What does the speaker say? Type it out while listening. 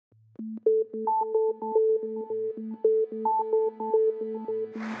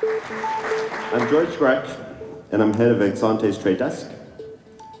I'm Grech, and I'm head of Exante's trade desk,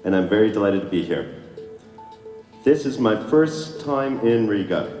 and I'm very delighted to be here. This is my first time in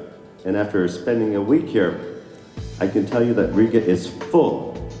Riga, and after spending a week here, I can tell you that Riga is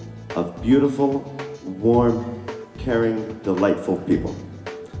full of beautiful, warm, caring, delightful people.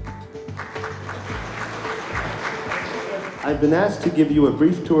 I've been asked to give you a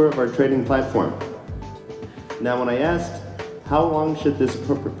brief tour of our trading platform. Now, when I asked, how long should this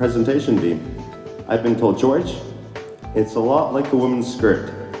presentation be? I've been told, George, it's a lot like a woman's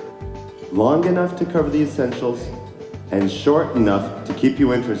skirt. Long enough to cover the essentials and short enough to keep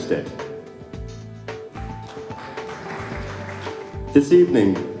you interested. This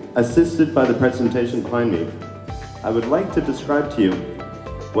evening, assisted by the presentation behind me, I would like to describe to you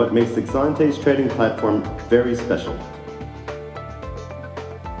what makes Exante's trading platform very special.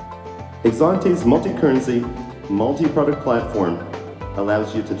 Exante's multi-currency, multi-product platform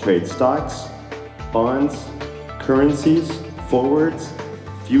allows you to trade stocks, bonds, currencies, forwards,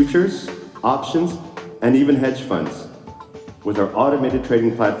 futures, options, and even hedge funds with our automated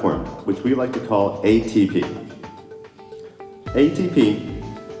trading platform, which we like to call ATP. ATP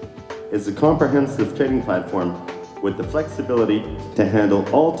is a comprehensive trading platform with the flexibility to handle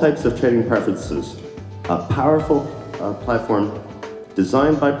all types of trading preferences. A powerful platform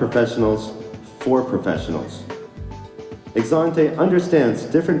designed by professionals for professionals. Exante understands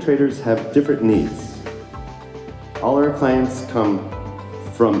different traders have different needs. All our clients come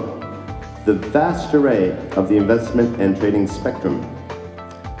from the vast array of the investment and trading spectrum,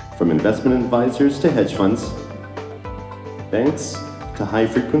 from investment advisors to hedge funds, banks to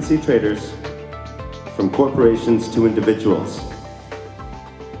high-frequency traders, from corporations to individuals.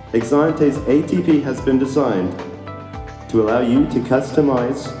 Exante's ATP has been designed to allow you to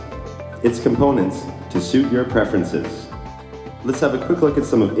customize its components to suit your preferences. Let's have a quick look at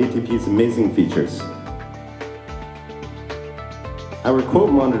some of ATP's amazing features. Our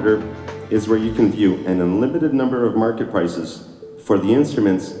quote monitor is where you can view an unlimited number of market prices for the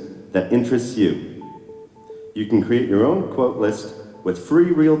instruments that interest you. You can create your own quote list with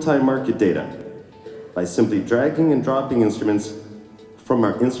free real-time market data by simply dragging and dropping instruments from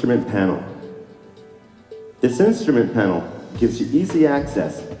our instrument panel. This instrument panel gives you easy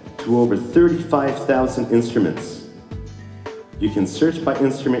access to over 35,000 instruments. You can search by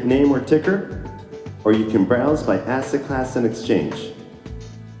instrument name or ticker, or you can browse by asset class and exchange.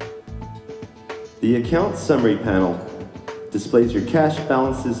 The account summary panel displays your cash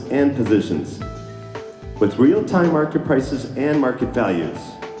balances and positions with real-time market prices and market values.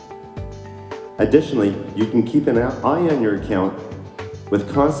 Additionally, you can keep an eye on your account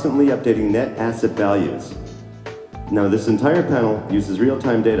with constantly updating net asset values. Now, this entire panel uses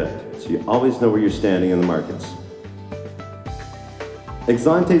real-time data, so you always know where you're standing in the markets.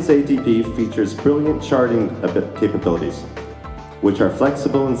 Exante's ATP features brilliant charting capabilities, which are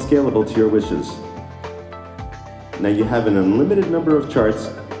flexible and scalable to your wishes. Now, you have an unlimited number of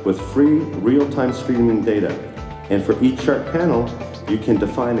charts with free real-time streaming data, and for each chart panel, you can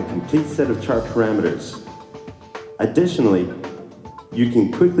define a complete set of chart parameters. Additionally, you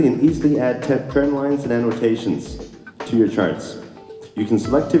can quickly and easily add trend lines and annotations to your charts. You can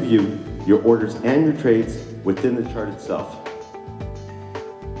select to view your orders and your trades within the chart itself.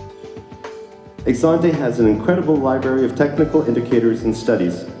 Exante has an incredible library of technical indicators and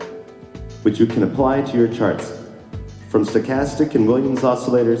studies which you can apply to your charts, from stochastic and Williams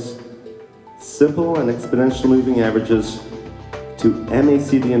oscillators, simple and exponential moving averages, to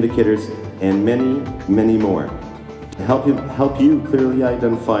MACD indicators, and many, many more, to help you clearly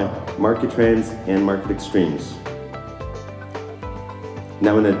identify market trends and market extremes.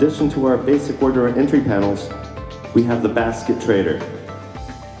 Now, in addition to our basic order and entry panels, we have the Basket Trader.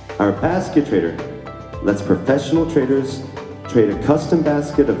 Our Basket Trader lets professional traders trade a custom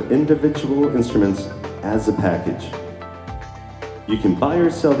basket of individual instruments as a package. You can buy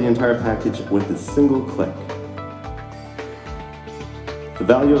or sell the entire package with a single click. The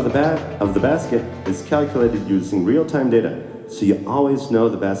value of the basket is calculated using real-time data, so you always know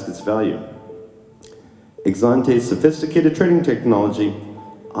the basket's value. Exante's sophisticated trading technology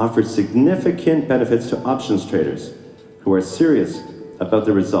offers significant benefits to options traders who are serious about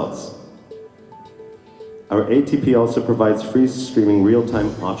the results. Our ATP also provides free streaming real-time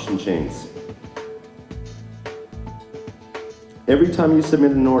option chains. Every time you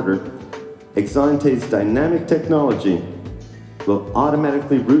submit an order, Exante's dynamic technology will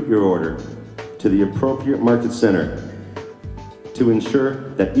automatically route your order to the appropriate market center to ensure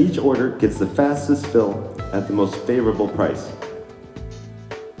that each order gets the fastest fill at the most favorable price.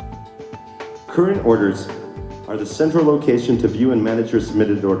 Current orders are the central location to view and manage your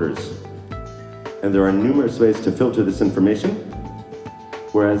submitted orders. And there are numerous ways to filter this information,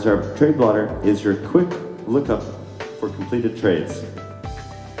 whereas our trade blotter is your quick lookup for completed trades.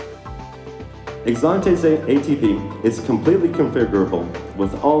 Exante's ATP is completely configurable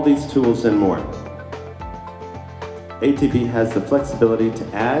with all these tools and more. ATP has the flexibility to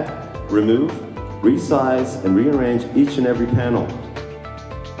add, remove, resize, and rearrange each and every panel.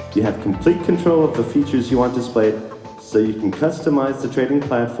 You have complete control of the features you want displayed, so you can customize the trading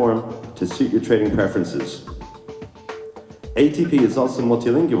platform to suit your trading preferences. ATP is also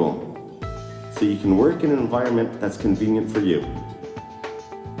multilingual, so you can work in an environment that's convenient for you.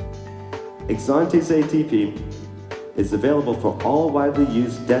 Exante's ATP is available for all widely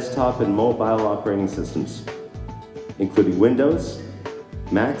used desktop and mobile operating systems, including Windows,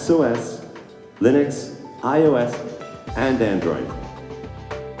 Mac OS, Linux, iOS, and Android.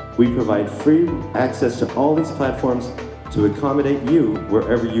 We provide free access to all these platforms to accommodate you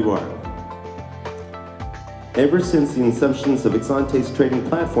wherever you are. Ever since the inception of Exante's trading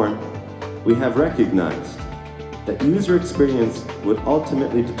platform, we have recognized that user experience would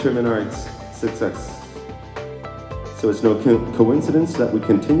ultimately determine our success. So it's no coincidence that we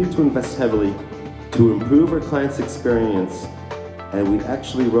continue to invest heavily to improve our clients' experience, and we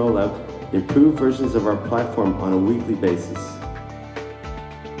actually roll out improved versions of our platform on a weekly basis.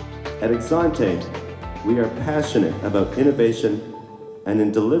 At Exante, we are passionate about innovation and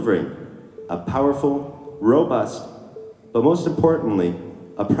in delivering a powerful, robust, but most importantly,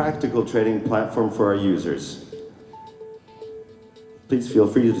 a practical trading platform for our users. Please feel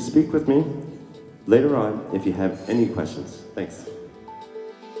free to speak with me later on if you have any questions. Thanks.